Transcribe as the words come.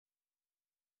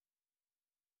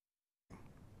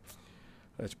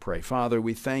Let's pray. Father,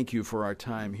 we thank you for our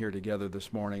time here together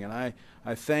this morning, and I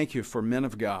thank you for men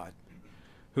of God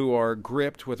who are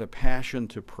gripped with a passion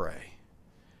to pray.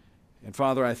 And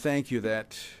Father, I thank you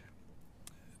that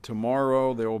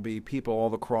tomorrow there will be people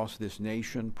all across this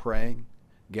nation praying,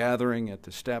 gathering at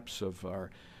the steps of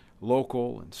our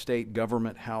local and state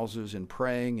government houses and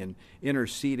praying and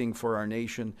interceding for our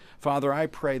nation. Father, I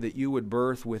pray that you would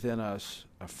birth within us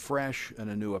a fresh and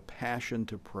anew a passion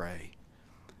to pray.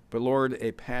 But Lord,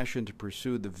 a passion to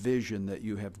pursue the vision that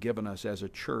you have given us as a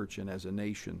church and as a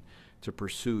nation to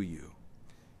pursue you.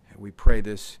 And we pray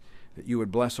this, that you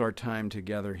would bless our time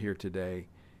together here today.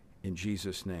 In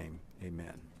Jesus' name,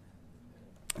 amen.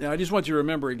 Now, I just want you to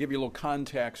remember and give you a little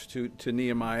context to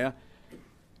Nehemiah.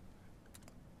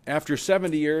 After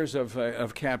 70 years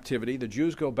of captivity, the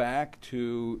Jews go back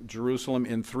to Jerusalem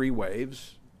in 3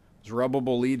 waves.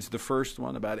 Zerubbabel leads the first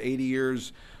one. About 80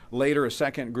 years later, a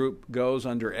second group goes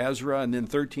under Ezra, and then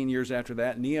 13 years after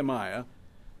that, Nehemiah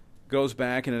goes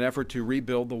back in an effort to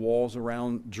rebuild the walls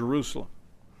around Jerusalem.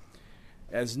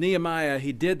 As Nehemiah,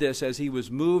 he did this as he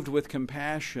was moved with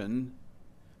compassion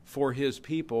for his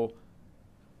people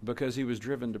because he was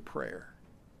driven to prayer.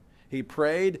 He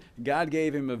prayed, God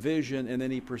gave him a vision, and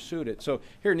then he pursued it. So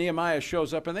here Nehemiah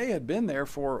shows up, and they had been there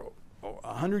for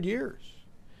 100 years.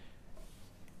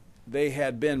 They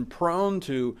had been prone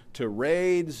to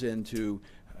raids and to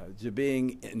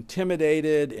being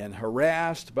intimidated and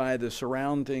harassed by the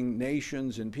surrounding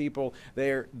nations and people.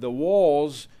 The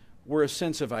walls were a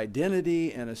sense of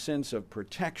identity and a sense of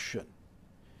protection.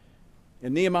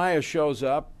 And Nehemiah shows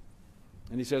up,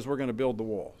 and he says, we're going to build the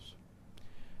walls.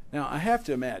 Now, I have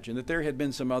to imagine that there had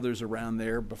been some others around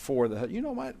there before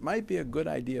that, might be a good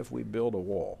idea if we build a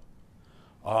wall.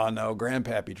 Oh, no,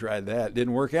 Grandpappy tried that. It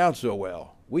didn't work out so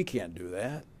well. We can't do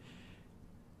that.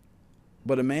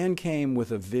 But a man came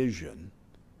with a vision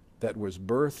that was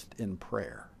birthed in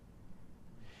prayer.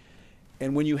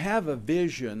 And when you have a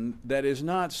vision that is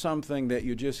not something that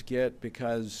you just get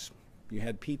because you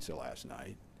had pizza last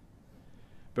night,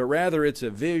 but rather it's a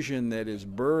vision that is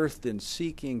birthed in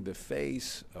seeking the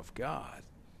face of God,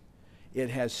 it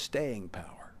has staying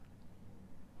power.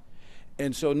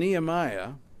 And so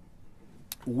Nehemiah,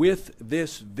 with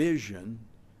this vision,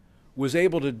 was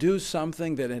able to do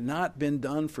something that had not been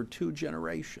done for 2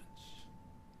 generations.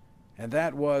 And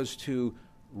that was to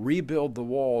rebuild the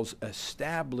walls,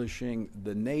 establishing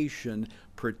the nation,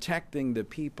 protecting the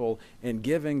people, and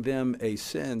giving them a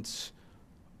sense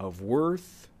of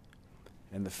worth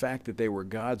and the fact that they were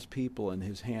God's people and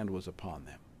his hand was upon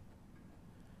them.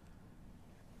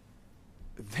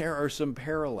 There are some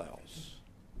parallels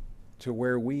to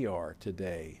where we are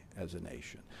today as a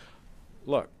nation.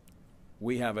 Look,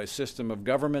 we have a system of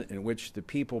government in which the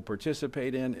people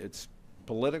participate in. It's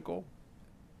political,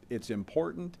 it's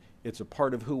important, it's a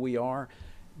part of who we are,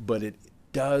 but it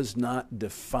does not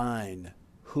define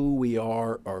who we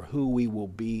are or who we will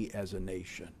be as a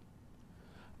nation.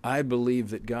 I believe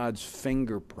that God's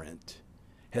fingerprint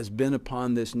has been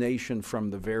upon this nation from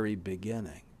the very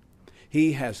beginning.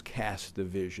 He has cast the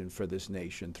vision for this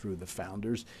nation through the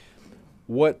founders.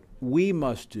 What we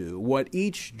must do, what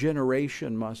each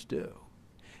generation must do,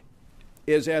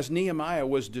 is as Nehemiah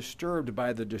was disturbed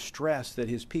by the distress that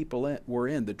his people were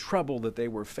in, the trouble that they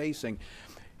were facing,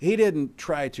 he didn't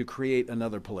try to create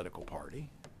another political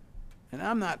party. And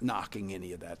I'm not knocking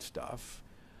any of that stuff.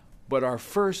 But our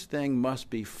first thing must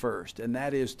be first, and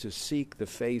that is to seek the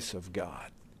face of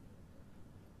God.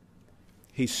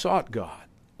 He sought God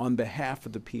on behalf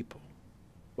of the people.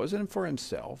 It wasn't for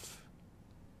himself.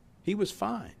 He was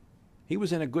fine. He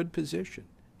was in a good position.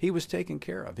 He was taken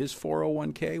care of. His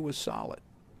 401k was solid.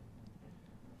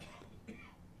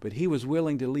 But he was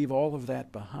willing to leave all of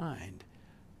that behind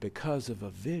because of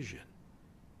a vision.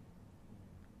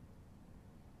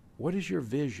 What is your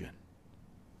vision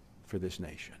for this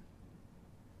nation?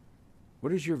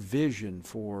 What is your vision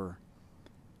for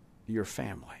your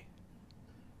family,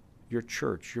 your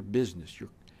church, your business,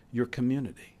 your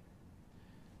community?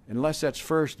 Unless that's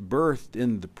first birthed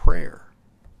in the prayer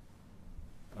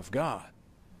of God,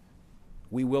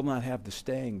 we will not have the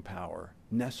staying power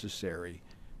necessary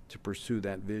to pursue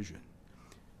that vision.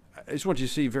 I just want you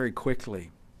to see very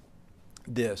quickly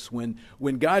this. When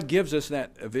God gives us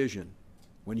that vision,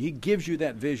 when he gives you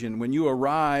that vision, when you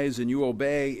arise and you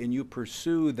obey and you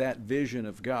pursue that vision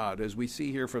of God, as we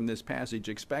see here from this passage,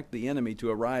 expect the enemy to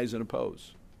arise and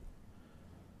oppose.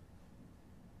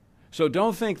 So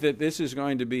don't think that this is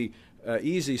going to be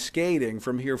easy skating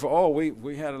from here.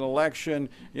 We had an election,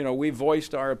 we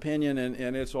voiced our opinion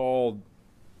and it's all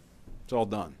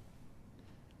done.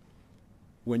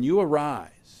 When you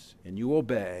arise and you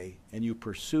obey, and you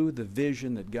pursue the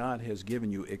vision that God has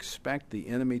given you, expect the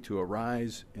enemy to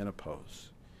arise and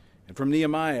oppose. And from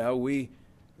Nehemiah, we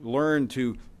learn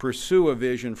to pursue a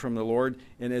vision from the Lord.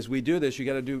 And as we do this, you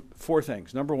got to do 4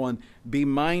 things. Number 1, be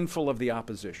mindful of the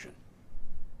opposition.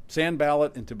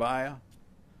 Sanballat and Tobiah,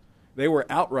 they were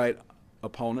outright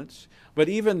opponents. But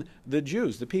even the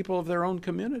Jews, the people of their own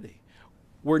community,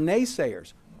 were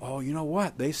naysayers. Oh, you know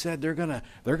what? They said they're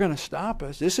gonna stop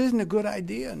us. This isn't a good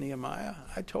idea, Nehemiah.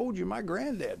 I told you my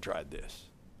granddad tried this.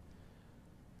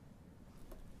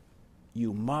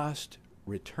 You must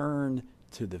return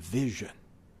to the vision.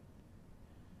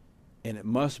 And it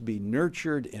must be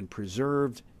nurtured and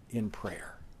preserved in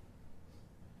prayer.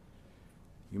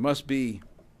 You must be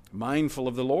mindful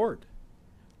of the Lord.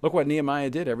 Look what Nehemiah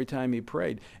did every time he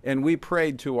prayed. And we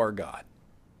prayed to our God.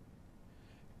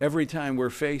 Every time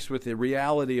we're faced with the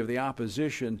reality of the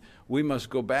opposition, we must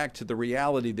go back to the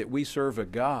reality that we serve a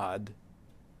God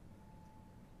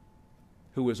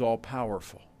who is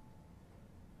all-powerful.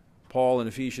 Paul in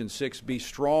Ephesians 6, be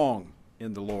strong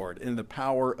in the Lord, in the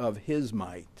power of His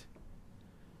might.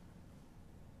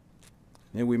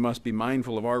 And we must be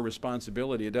mindful of our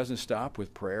responsibility. It doesn't stop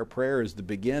with prayer. Prayer is the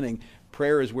beginning.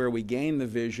 Prayer is where we gain the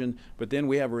vision, but then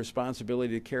we have a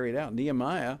responsibility to carry it out.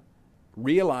 Nehemiah,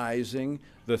 realizing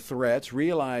the threats,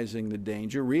 realizing the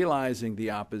danger, realizing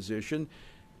the opposition,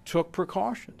 took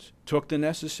precautions, took the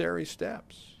necessary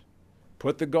steps,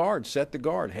 put the guard, set the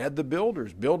guard, had the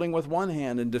builders building with one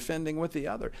hand and defending with the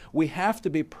other. We have to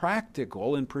be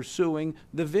practical in pursuing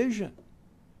the vision.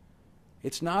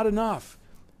 It's not enough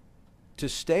to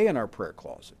stay in our prayer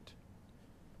closet.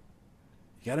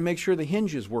 You got to make sure the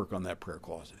hinges work on that prayer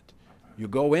closet. You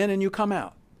go in and you come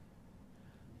out.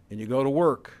 And you go to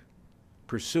work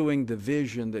pursuing the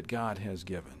vision that God has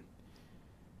given.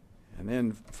 And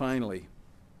then finally,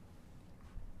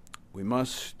 we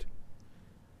must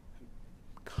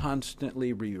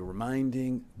constantly be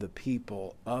reminding the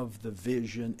people of the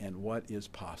vision and what is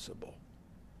possible.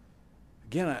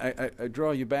 Again, I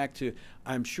draw you back to,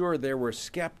 I'm sure there were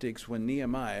skeptics when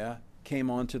Nehemiah came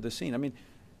onto the scene. I mean,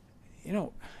 you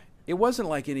know, it wasn't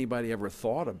like anybody ever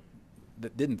thought of,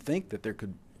 that didn't think that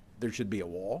there should be a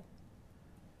wall.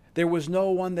 There was no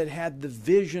one that had the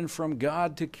vision from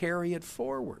God to carry it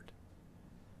forward.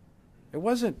 It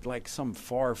wasn't like some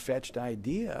far-fetched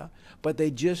idea, but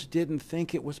they just didn't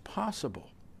think it was possible.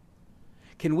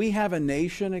 Can we have a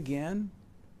nation again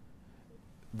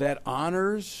that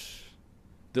honors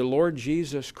the Lord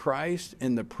Jesus Christ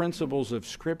and the principles of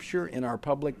Scripture in our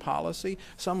public policy?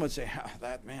 Some would say, I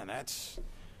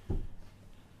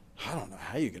don't know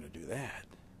how you're going to do that.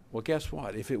 Well, guess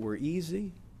what? If it were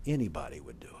easy, anybody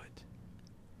would do it.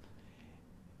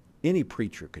 Any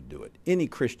preacher could do it. Any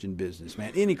Christian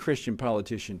businessman, any Christian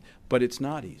politician, but it's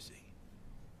not easy.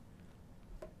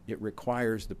 It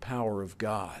requires the power of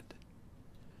God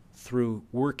through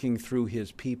working through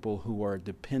His people who are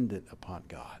dependent upon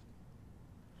God.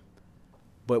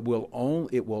 But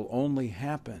it will only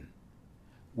happen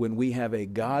when we have a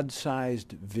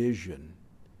God-sized vision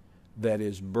that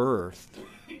is birthed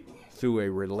through a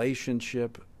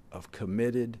relationship of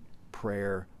committed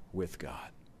prayer with God.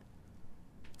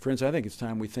 Friends, I think it's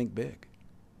time we think big.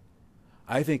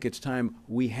 I think it's time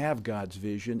we have God's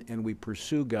vision and we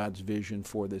pursue God's vision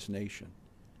for this nation.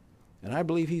 And I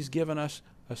believe He's given us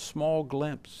a small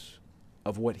glimpse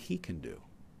of what He can do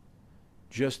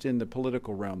just in the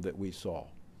political realm that we saw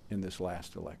in this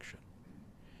last election.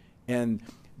 And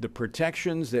the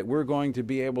protections that we're going to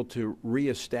be able to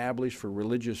reestablish for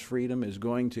religious freedom is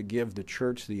going to give the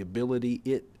church the ability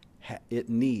it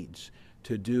needs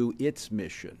to do its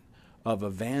mission of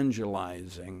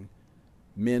evangelizing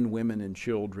men, women, and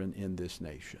children in this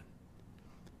nation.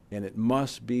 And it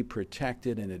must be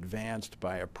protected and advanced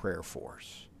by a prayer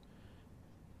force.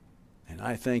 And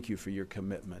I thank you for your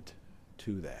commitment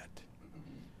to that.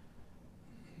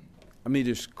 Let me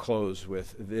just close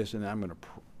with this, and I'm going to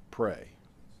pray.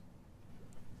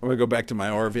 I'm going to go back to my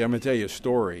RV. I'm going to tell you a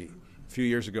story. A few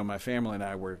years ago, my family and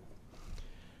I were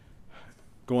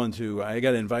I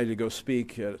got invited to go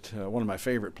speak at one of my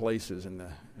favorite places in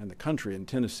the country, in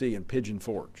Tennessee, in Pigeon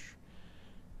Forge.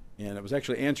 And it was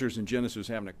actually Answers in Genesis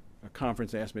having a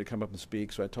conference. They asked me to come up and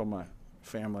speak, so I told my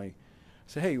family, I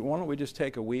said, hey, why don't we just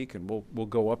take a week and we'll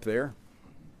go up there.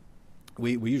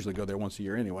 We usually go there once a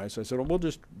year anyway. So I said, well, we'll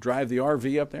just drive the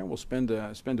RV up there and we'll spend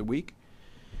a week.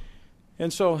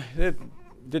 And so it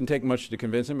didn't take much to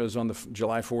convince him. It was on the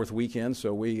July 4th weekend,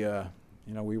 so we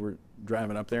were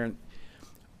driving up there. And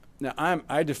now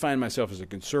I define myself as a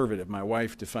conservative. My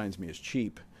wife defines me as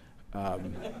cheap.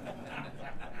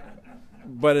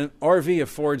 But an RV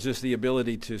affords us the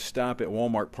ability to stop at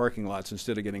Walmart parking lots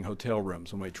instead of getting hotel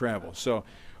rooms when we travel. So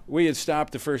we had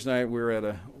stopped the first night. We were at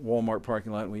a Walmart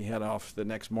parking lot, and we head off the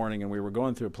next morning, and we were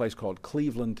going through a place called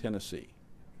Cleveland, Tennessee.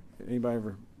 Anybody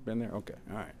ever been there? Okay,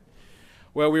 all right.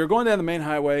 Well, we were going down the main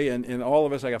highway, and all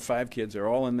of us, I got 5 kids, they're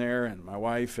all in there, and my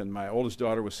wife and my oldest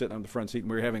daughter was sitting on the front seat, and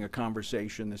we were having a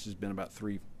conversation. This has been about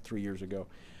three years ago,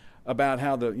 about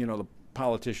how the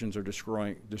politicians are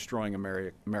destroying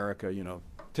America,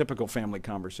 typical family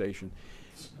conversation.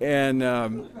 And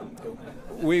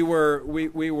we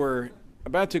were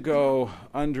about to go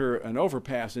under an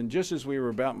overpass, and just as we were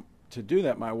about to do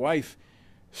that, my wife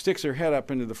sticks her head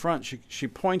up into the front. She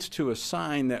points to a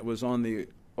sign that was on the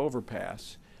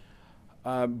overpass,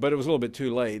 but it was a little bit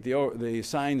too late. The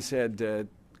sign said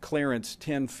clearance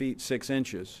 10 feet 6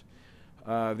 inches.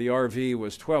 The RV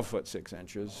was 12 foot 6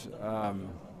 inches.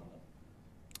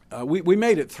 We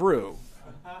made it through.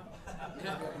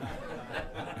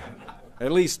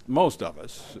 At least most of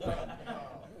us.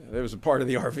 There was a part of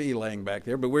the RV laying back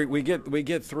there, but we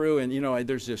get through, and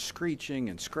there's this screeching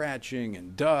and scratching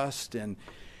and dust, and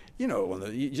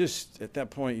you just at that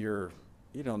point you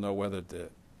don't know whether to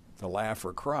laugh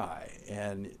or cry,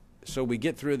 and so we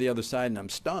get through the other side, and I'm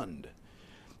stunned,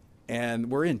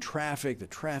 and we're in traffic. The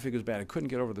traffic is bad. I couldn't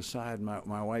get over the side.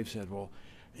 My wife said, "Well,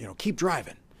 keep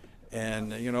driving,"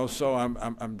 and so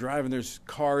I'm driving. There's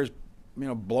cars,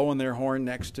 blowing their horn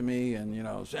next to me,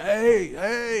 and say,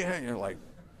 hey, like.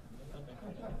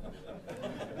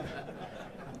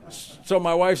 So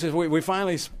my wife says, we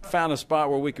finally found a spot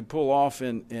where we could pull off,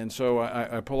 and so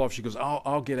I pull off. She goes,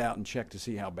 I'll get out and check to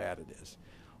see how bad it is.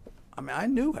 I mean, I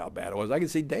knew how bad it was. I could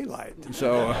see daylight.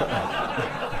 So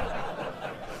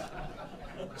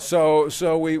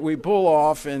we pull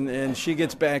off, and she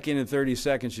gets back in 30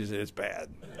 seconds. She said, it's bad.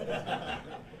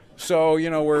 So,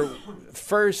 we're the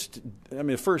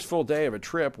first full day of a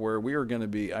trip where we were going to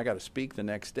be, I got to speak the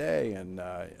next day,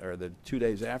 or the 2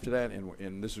 days after that,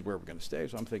 and this is where we're going to stay.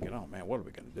 So I'm thinking, oh man, what are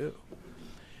we going to do?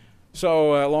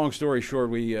 So long story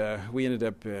short, we ended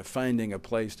up finding a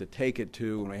place to take it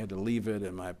to, and we had to leave it,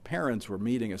 and my parents were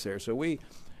meeting us there. So we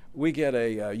get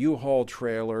a U-Haul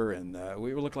trailer, and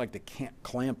we look like the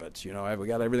Clampetts, we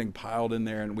got everything piled in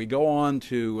there, and we go on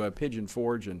to Pigeon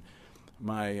Forge, and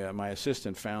my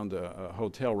assistant found a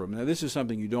hotel room. Now, this is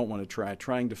something you don't want to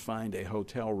trying to find a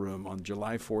hotel room on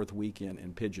July 4th weekend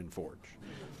in Pigeon Forge.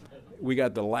 We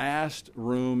got the last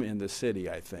room in the city,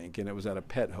 I think, and it was at a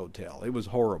pet hotel. It was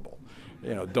horrible.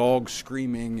 Dogs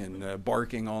screaming and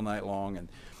barking all night long. And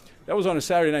that was on a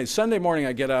Saturday night. Sunday morning,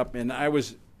 I get up, and I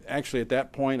was actually at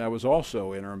that point, I was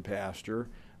also interim pastor.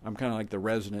 I'm kind of like the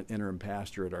resident interim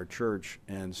pastor at our church.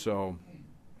 And so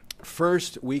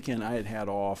first weekend I had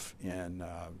off in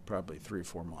probably 3 or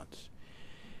 4 months.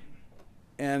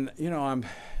 And,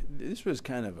 this was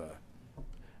kind of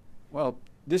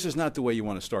this is not the way you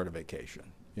want to start a vacation,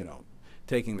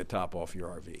 taking the top off your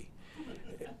RV.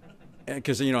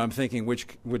 Because, I'm thinking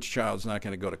which child's not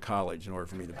going to go to college in order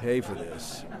for me to pay for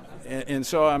this. And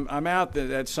so I'm out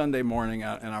that Sunday morning,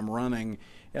 and I'm running,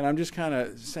 and I'm just kind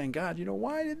of saying, God,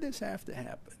 why did this have to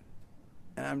happen?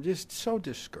 And I'm just so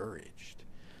discouraged.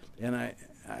 And I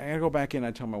go back in,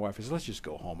 I tell my wife, I said, let's just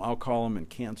go home. I'll call them and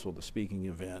cancel the speaking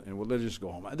event, and let's just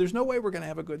go home. There's no way we're going to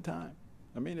have a good time.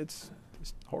 I mean, it's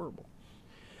horrible.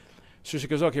 So she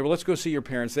goes, okay, well, let's go see your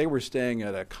parents. They were staying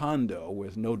at a condo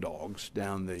with no dogs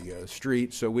down the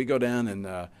street. So we go down, and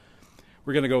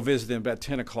we're going to go visit them about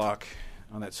 10 o'clock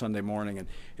on that Sunday morning.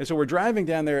 And so we're driving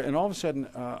down there, and all of a sudden,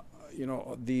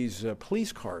 these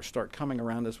police cars start coming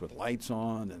around us with lights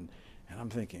on. And I'm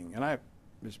thinking, and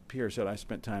as Pierre said, I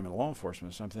spent time in law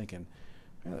enforcement, so I'm thinking,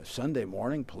 Sunday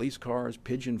morning, police cars,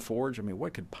 Pigeon Forge. I mean,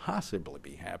 what could possibly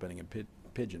be happening in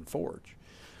Pigeon Forge?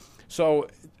 So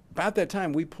about that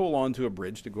time, we pull onto a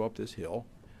bridge to go up this hill,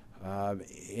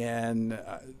 and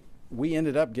we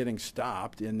ended up getting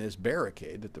stopped in this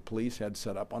barricade that the police had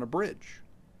set up on a bridge.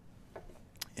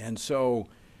 And so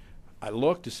I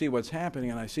look to see what's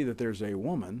happening, and I see that there's a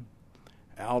woman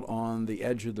out on the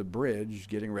edge of the bridge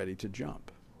getting ready to jump.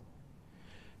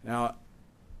 Now,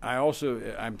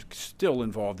 I'm still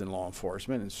involved in law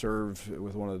enforcement and serve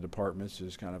with one of the departments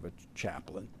as kind of a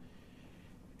chaplain.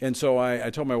 And so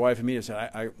I told my wife immediately, I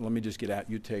said, let me just get out.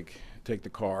 You take the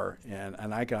car. And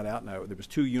I got out, and there was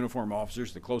 2 uniformed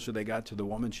officers. The closer they got to the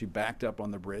woman, she backed up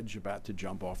on the bridge, about to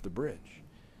jump off the bridge.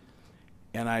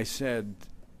 And I said,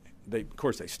 of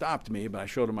course, they stopped me, but I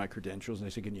showed them my credentials, and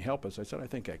they said, can you help us? I said, I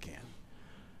think I can.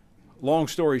 Long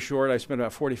story short, I spent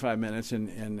about 45 minutes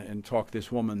and talked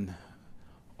this woman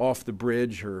off the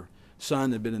bridge. Her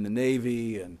son had been in the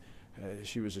Navy, and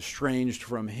she was estranged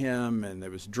from him, and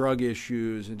there was drug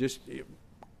issues, and just,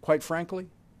 quite frankly,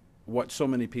 what so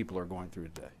many people are going through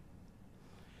today.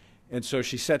 And so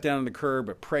she sat down on the curb,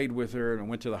 I prayed with her, and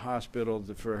went to the hospital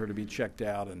for her to be checked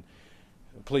out. And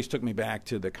the police took me back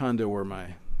to the condo where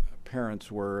my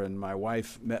parents were, and my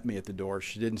wife met me at the door.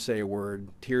 She didn't say a word,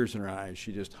 tears in her eyes.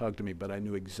 She just hugged me, but I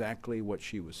knew exactly what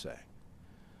she was saying.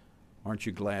 Aren't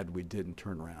you glad we didn't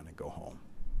turn around and go home?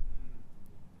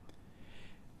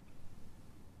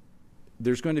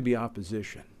 There's going to be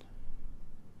opposition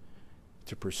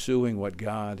to pursuing what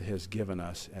God has given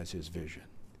us as his vision.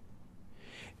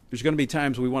 There's going to be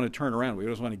times we want to turn around. We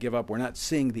just want to give up. We're not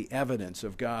seeing the evidence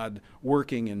of God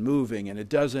working and moving, and it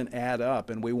doesn't add up,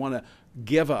 and we want to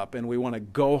give up, and we want to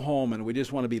go home, and we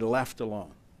just want to be left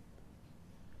alone.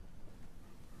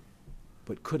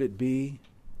 But could it be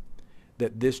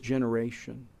that this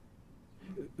generation,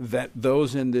 that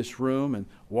those in this room and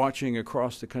watching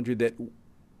across the country, that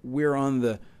we're on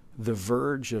the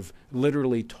verge of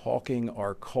literally talking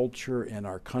our culture and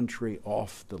our country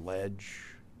off the ledge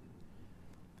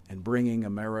and bringing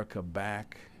America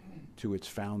back to its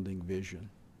founding vision?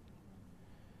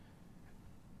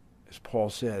 As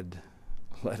Paul said,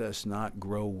 let us not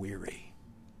grow weary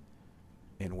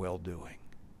in well-doing.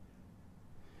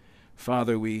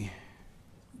 Father, we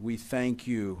thank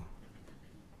you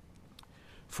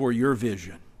for your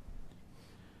vision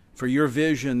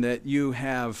that you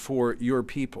have for your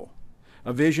people,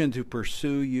 a vision to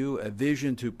pursue you, a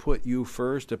vision to put you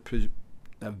first, a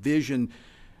vision,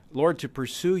 Lord, to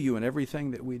pursue you in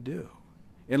everything that we do.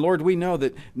 And Lord, we know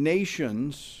that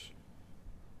nations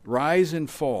rise and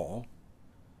fall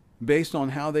based on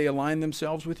how they align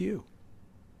themselves with you.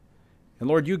 And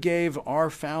Lord, you gave our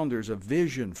founders a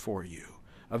vision for you,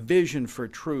 a vision for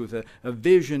truth, a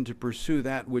vision to pursue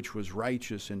that which was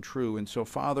righteous and true. And so,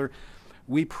 Father,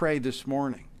 we pray this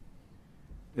morning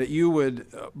that you would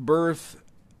birth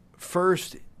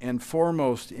first and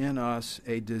foremost in us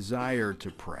a desire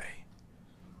to pray,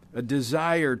 a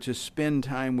desire to spend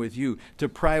time with you, to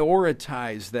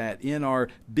prioritize that in our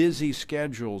busy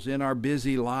schedules, in our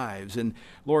busy lives. And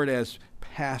Lord, as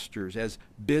pastors, as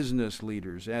business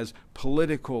leaders, as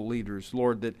political leaders,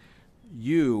 Lord, that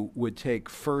you would take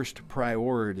first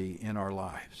priority in our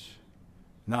lives.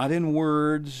 Not in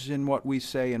words, in what we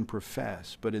say and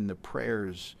profess, but in the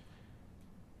prayers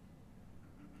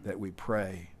that we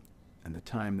pray and the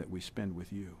time that we spend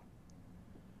with you.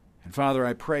 And Father,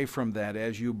 I pray from that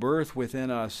as you birth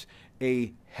within us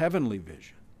a heavenly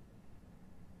vision,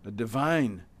 a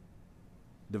divinely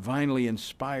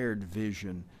inspired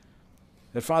vision,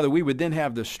 that Father, we would then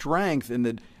have the strength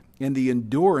and the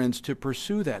endurance to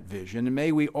pursue that vision. And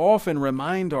may we often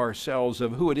remind ourselves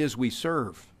of who it is we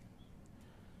serve.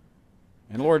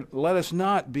 And Lord, let us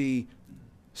not be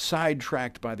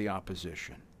sidetracked by the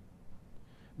opposition.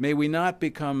 May we not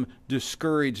become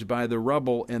discouraged by the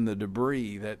rubble and the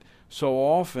debris that so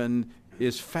often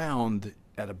is found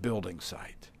at a building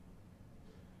site.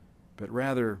 But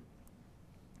rather,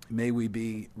 may we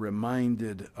be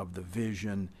reminded of the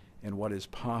vision and what is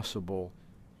possible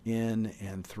in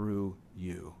and through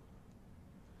you.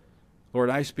 Lord,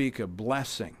 I speak a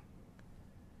blessing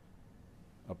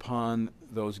upon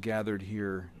those gathered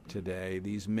here today,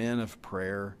 these men of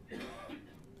prayer.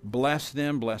 Bless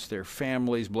them, bless their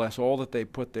families, bless all that they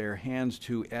put their hands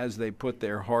to as they put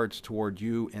their hearts toward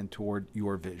you and toward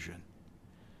your vision.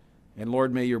 And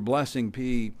Lord, may your blessing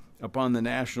be upon the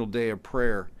National Day of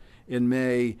Prayer, and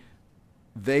may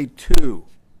they too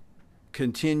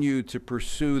continue to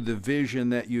pursue the vision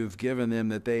that you've given them,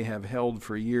 that they have held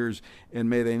for years, and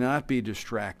may they not be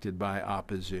distracted by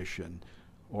opposition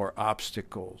or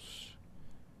obstacles.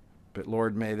 But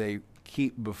Lord, may they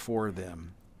keep before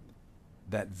them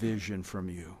that vision from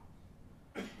you.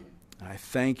 I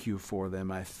thank you for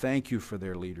them. I thank you for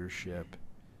their leadership.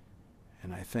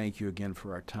 And I thank you again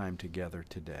for our time together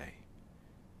today.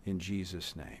 In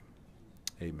Jesus' name,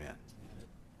 amen.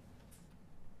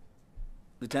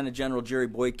 Lieutenant General Jerry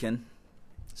Boykin,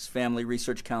 his Family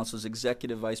Research Council's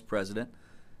Executive Vice President.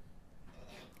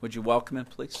 Would you welcome him,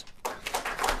 please?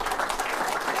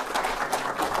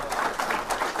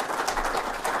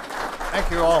 Thank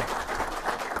you all.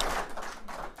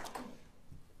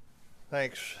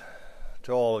 Thanks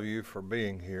to all of you for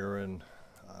being here, and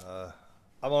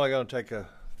I'm only going to take a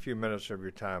few minutes of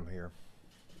your time here.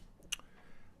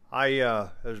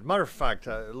 As a matter of fact,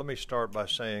 let me start by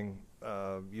saying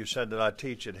you said that I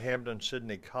teach at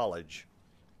Hampden-Sydney College.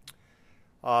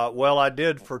 Well, I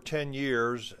did for 10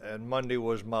 years, and Monday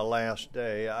was my last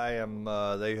day.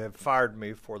 They have fired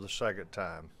me for the second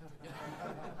time.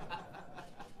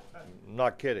 I'm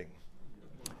not kidding.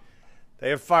 They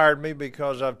have fired me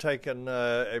because I've taken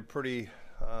a pretty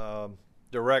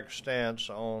direct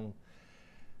stance on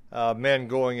men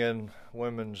going in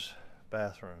women's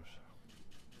bathrooms,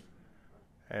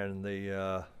 and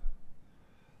the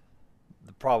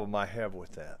problem I have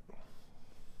with that.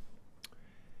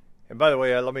 And by the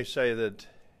way, let me say that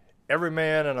every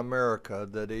man in America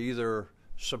that either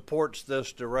supports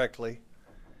this directly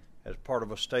as part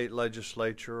of a state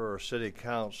legislature or a city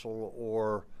council,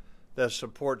 or that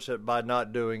supports it by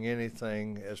not doing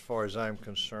anything, as far as I'm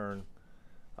concerned,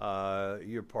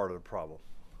 you're part of the problem.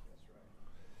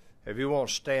 If you won't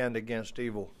stand against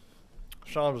evil,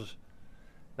 Psalms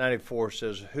 94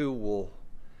 says, who will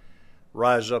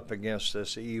rise up against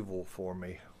this evil for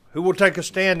me? Who will take a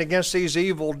stand against these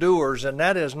evildoers? And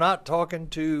that is not talking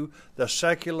to the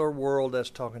secular world, that's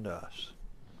talking to us.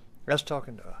 That's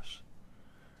talking to us.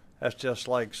 That's just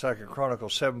like 2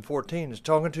 Chronicles 7:14. It's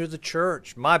talking to the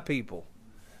church, my people.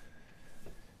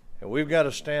 And we've got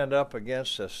to stand up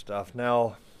against this stuff.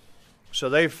 Now, so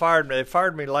they fired me. They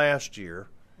fired me last year.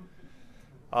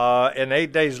 And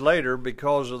 8 days later,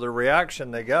 because of the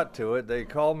reaction they got to it, they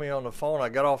called me on the phone. I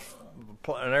got off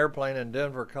an airplane in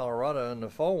Denver, Colorado, and the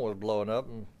phone was blowing up.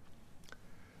 And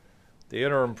the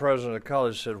interim president of the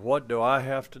college said, what do I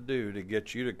have to do to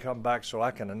get you to come back so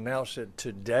I can announce it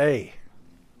today?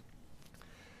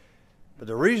 But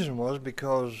the reason was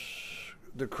because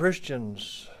the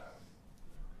Christians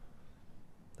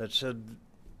that said,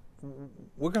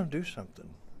 we're going to do something,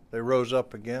 they rose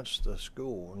up against the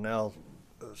school. Now,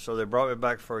 so they brought me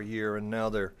back for a year, and now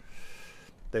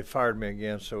they fired me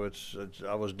again. So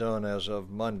I was done as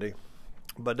of Monday,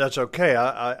 but that's okay.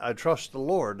 I trust the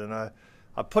Lord, and I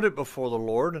put it before the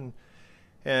Lord.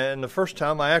 And the first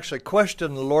time I actually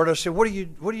questioned the Lord. I said, "What are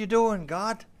you doing,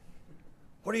 God?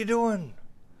 What are you doing?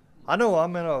 I know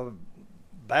I'm in a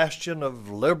bastion of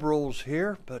liberals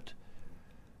here, but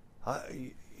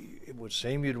it would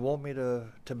seem you'd want me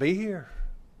to be here."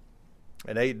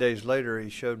 And 8 days later,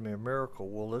 he showed me a miracle.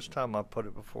 Well, this time I put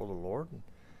it before the Lord, and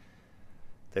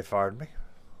they fired me.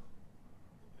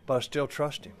 But I still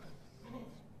trust him.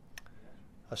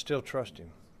 I still trust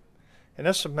him. And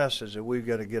that's the message that we've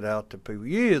got to get out to people.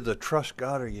 You either trust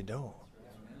God or you don't.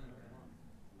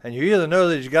 And you either know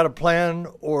that he's got a plan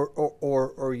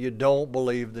or you don't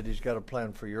believe that he's got a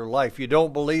plan for your life. You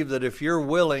don't believe that if you're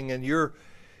willing and you're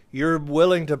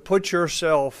willing to put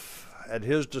yourself at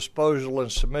his disposal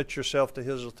and submit yourself to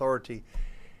his authority,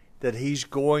 that he's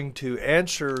going to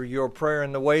answer your prayer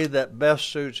in the way that best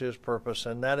suits his purpose.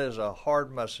 And that is a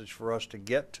hard message for us to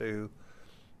get to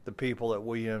the people that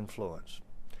we influence.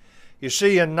 You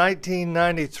see, in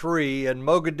 1993 in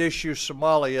Mogadishu,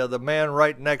 Somalia, the man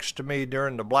right next to me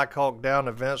during the Black Hawk Down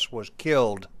events was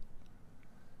killed.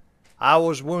 I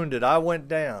was wounded. I went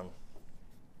down.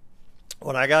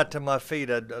 When I got to my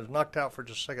feet, I was knocked out for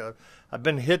just a second. I've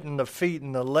been hit in the feet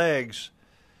and the legs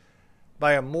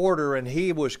by a mortar, and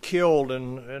he was killed,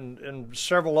 and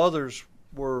several others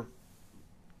were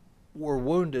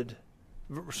wounded,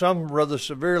 some rather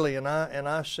severely. And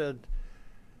I said,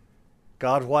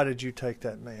 God, why did you take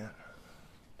that man?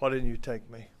 Why didn't you take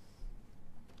me?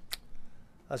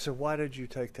 I said, why did you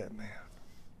take that man?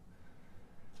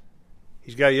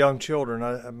 He's got young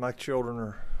children. My children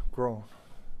are grown.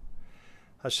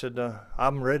 I said,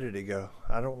 I'm ready to go.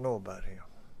 I don't know about him.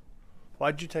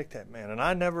 Why'd you take that man? And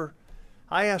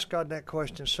I asked God that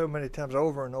question so many times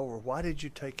over and over. Why did you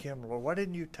take him, Lord? Why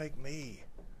didn't you take me?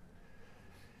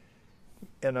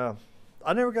 And I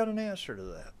never got an answer to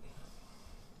that.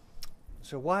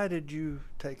 So why did you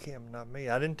take him, not me?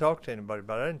 I didn't talk to anybody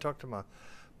about it. I didn't talk to my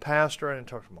pastor. I didn't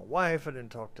talk to my wife. I didn't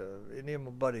talk to any of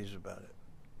my buddies about it.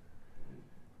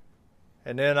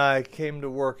 And then I came to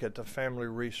work at the Family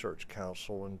Research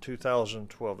Council in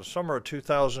 2012. The summer of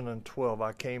 2012,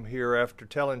 I came here after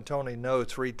telling Tony no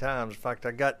 3 times. In fact,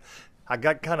 I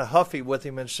got kind of huffy with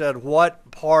him and said, what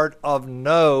part of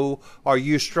no are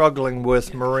you struggling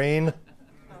with, Marine?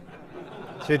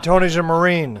 See, Tony's a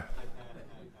Marine,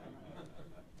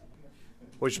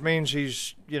 which means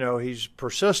he's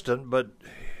persistent, but,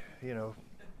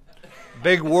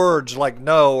 big words like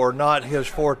no are not his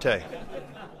forte.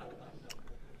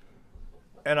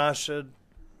 And I said,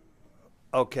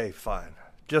 okay, fine.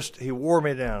 He wore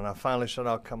me down. I finally said,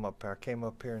 I'll come up here. I came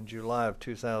up here in July of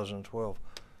 2012.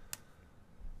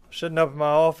 Sitting up in my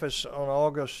office on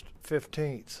August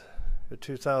 15th of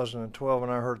 2012,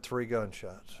 and I heard 3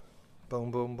 gunshots.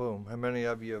 Boom, boom, boom. How many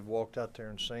of you have walked out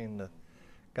there and seen the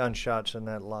gunshots in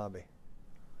that lobby?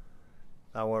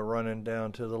 I went running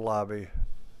down to the lobby.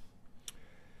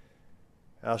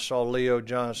 I saw Leo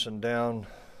Johnson down,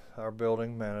 our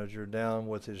building manager, down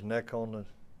with his neck on the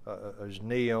his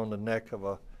knee on the neck of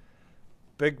a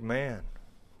big man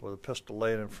with a pistol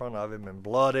laying in front of him, and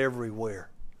blood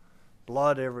everywhere.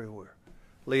 Blood everywhere.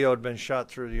 Leo had been shot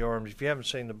through the arms. If you haven't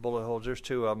seen the bullet holes, there's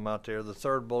two of them out there. The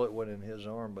third bullet went in his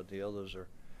arm, but the others are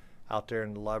out there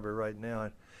in the library right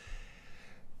now.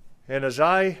 And as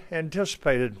I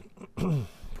anticipated,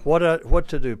 what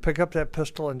to do? Pick up that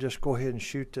pistol and just go ahead and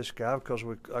shoot this guy, because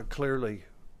I clearly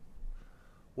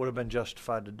would have been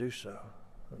justified to do so.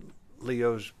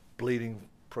 Leo's bleeding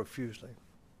profusely.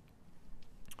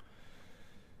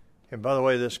 And by the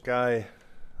way, this guy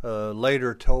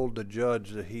later told the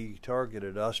judge that he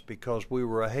targeted us because we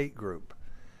were a hate group,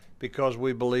 because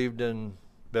we believed in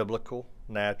biblical,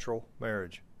 natural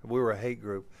marriage. We were a hate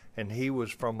group, and he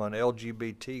was from an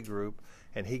LGBT group,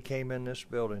 and he came in this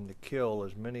building to kill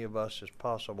as many of us as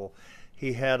possible.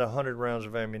 He had 100 rounds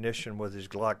of ammunition with his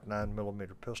Glock 9mm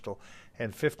pistol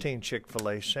and 15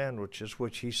 Chick-fil-A sandwiches,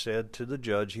 which he said to the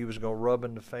judge he was going to rub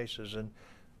in the faces. And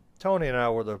Tony and I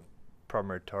were the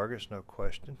primary targets, no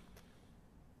question.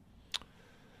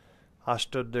 I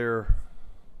stood there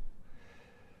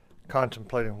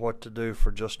contemplating what to do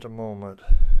for just a moment,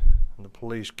 and the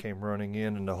police came running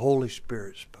in, and the Holy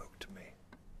Spirit spoke to me.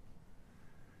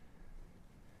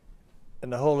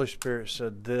 And the Holy Spirit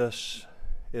said, "This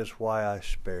is why I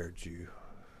spared you.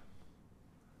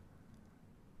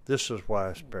 This is why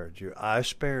I spared you. I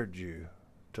spared you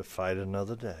to fight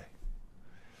another day.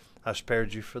 I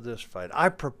spared you for this fight. I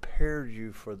prepared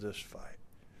you for this fight.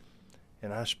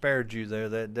 And I spared you there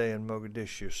that day in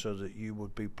Mogadishu so that you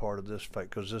would be part of this fight,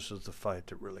 because this is the fight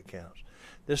that really counts.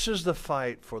 This is the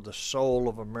fight for the soul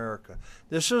of America.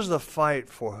 This is the fight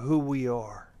for who we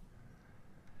are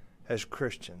as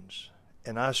Christians.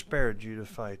 And I spared you to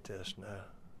fight this.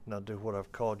 Now do what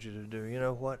I've called you to do." You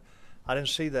know what? I didn't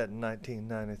see that in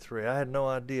 1993. I had no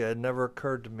idea. It never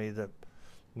occurred to me that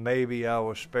maybe I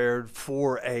was spared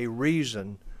for a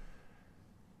reason.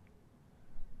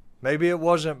 Maybe it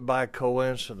wasn't by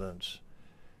coincidence.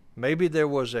 Maybe there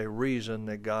was a reason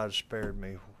that God spared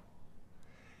me.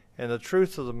 And the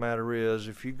truth of the matter is,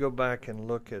 if you go back and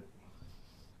look at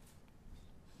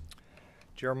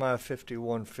Jeremiah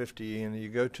 51:50, and you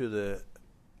go to the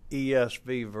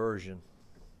ESV version,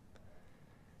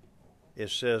 it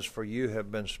says, "For you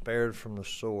have been spared from the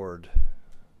sword.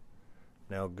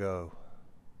 Now go.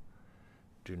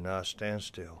 Do not stand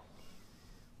still."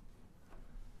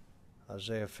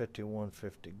 Isaiah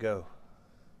 51:50, go.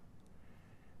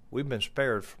 We've been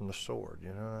spared from the sword,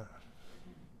 you know.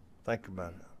 Think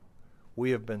about it.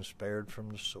 We have been spared from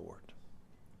the sword.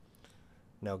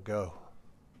 Now go.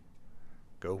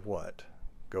 Go what?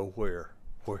 Go where?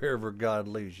 Wherever God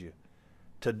leads you,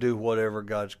 to do whatever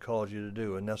God's called you to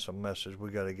do. And that's a message we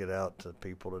got to get out to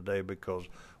people today, because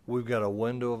we've got a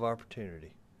window of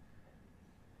opportunity.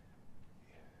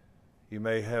 You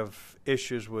may have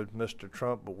issues with Mr.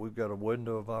 Trump, but we've got a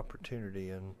window of opportunity.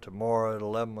 And tomorrow at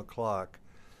 11 o'clock,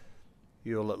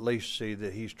 you'll at least see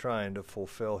that he's trying to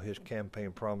fulfill his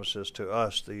campaign promises to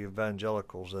us, the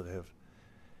evangelicals, that have,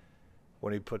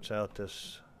 when he puts out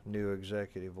this new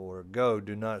executive order. Go,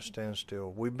 do not stand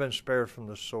still. We've been spared from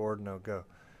the sword, now go.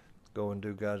 Go and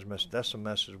do God's message. That's the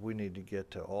message we need to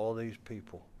get to all these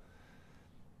people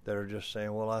that are just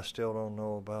saying, well, I still don't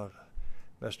know about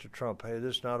Mr. Trump. Hey,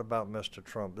 this is not about Mr.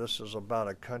 Trump. This is about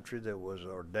a country that was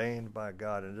ordained by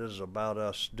God, and this is about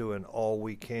us doing all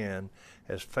we can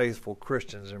as faithful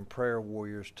Christians and prayer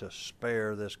warriors to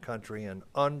spare this country and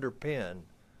underpin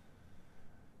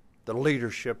the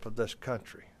leadership of this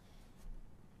country,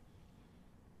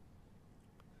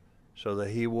 so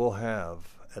that he will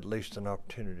have at least an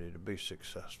opportunity to be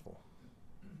successful.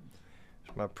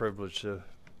 It's my privilege to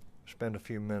spend a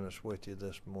few minutes with you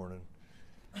this morning.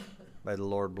 May the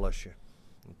Lord bless you,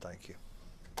 and thank you.